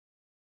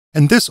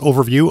In this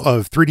overview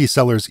of 3D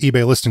Seller's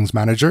eBay Listings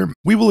Manager,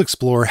 we will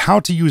explore how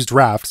to use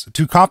drafts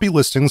to copy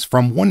listings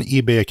from one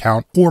eBay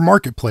account or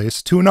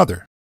marketplace to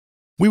another.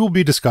 We will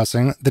be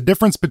discussing the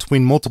difference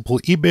between multiple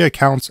eBay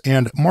accounts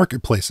and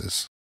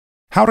marketplaces,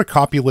 how to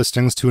copy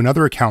listings to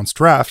another account's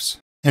drafts,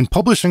 and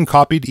publishing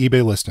copied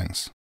eBay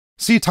listings.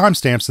 See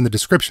timestamps in the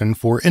description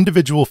for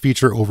individual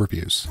feature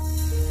overviews.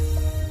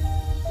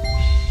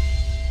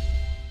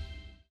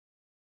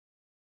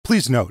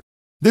 Please note,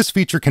 this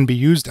feature can be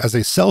used as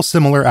a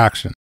sell-similar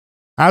action.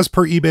 As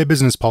per eBay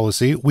business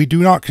policy, we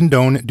do not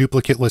condone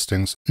duplicate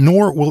listings,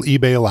 nor will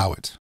eBay allow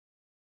it.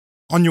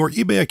 On your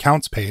eBay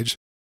accounts page,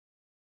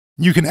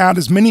 you can add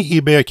as many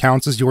eBay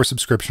accounts as your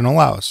subscription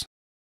allows.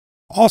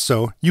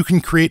 Also, you can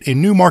create a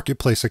new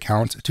marketplace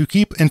account to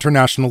keep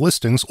international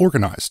listings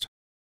organized.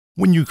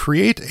 When you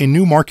create a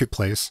new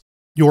marketplace,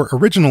 your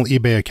original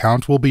eBay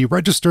account will be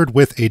registered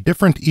with a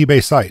different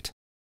eBay site.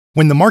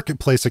 When the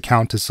marketplace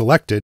account is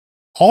selected,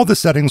 all the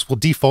settings will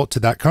default to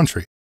that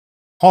country.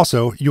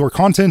 Also, your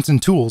content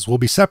and tools will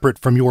be separate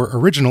from your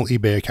original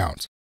eBay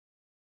account.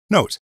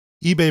 Note,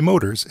 eBay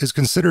Motors is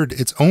considered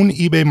its own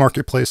eBay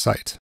marketplace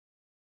site.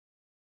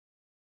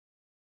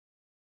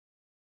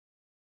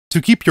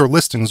 To keep your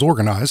listings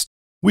organized,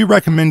 we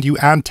recommend you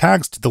add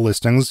tags to the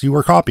listings you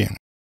are copying.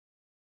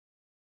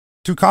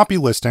 To copy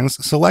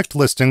listings, select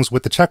listings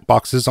with the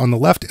checkboxes on the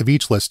left of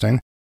each listing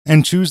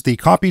and choose the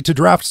Copy to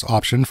Drafts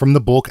option from the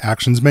Bulk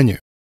Actions menu.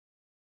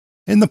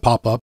 In the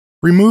pop-up,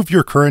 remove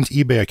your current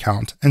eBay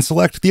account and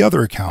select the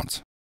other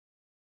account.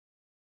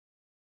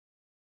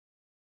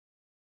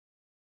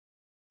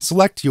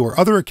 Select your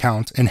other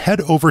account and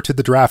head over to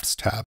the Drafts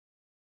tab.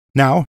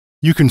 Now,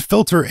 you can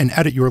filter and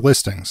edit your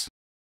listings.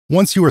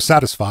 Once you are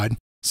satisfied,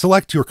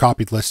 select your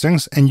copied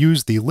listings and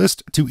use the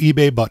List to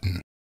eBay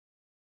button.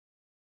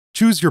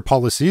 Choose your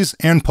policies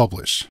and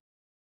publish.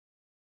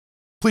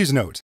 Please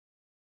note,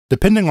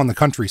 depending on the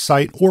country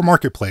site or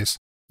marketplace,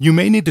 you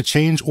may need to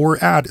change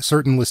or add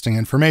certain listing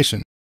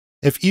information.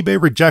 If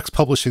eBay rejects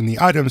publishing the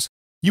items,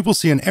 you will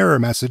see an error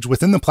message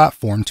within the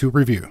platform to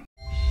review.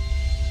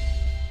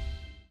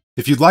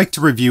 If you'd like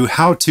to review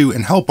how-to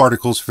and help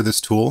articles for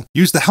this tool,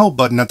 use the Help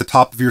button at the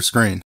top of your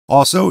screen.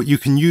 Also, you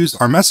can use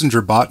our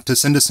Messenger bot to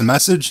send us a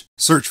message,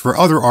 search for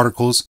other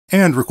articles,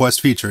 and request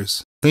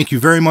features. Thank you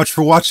very much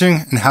for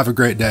watching, and have a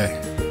great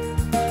day.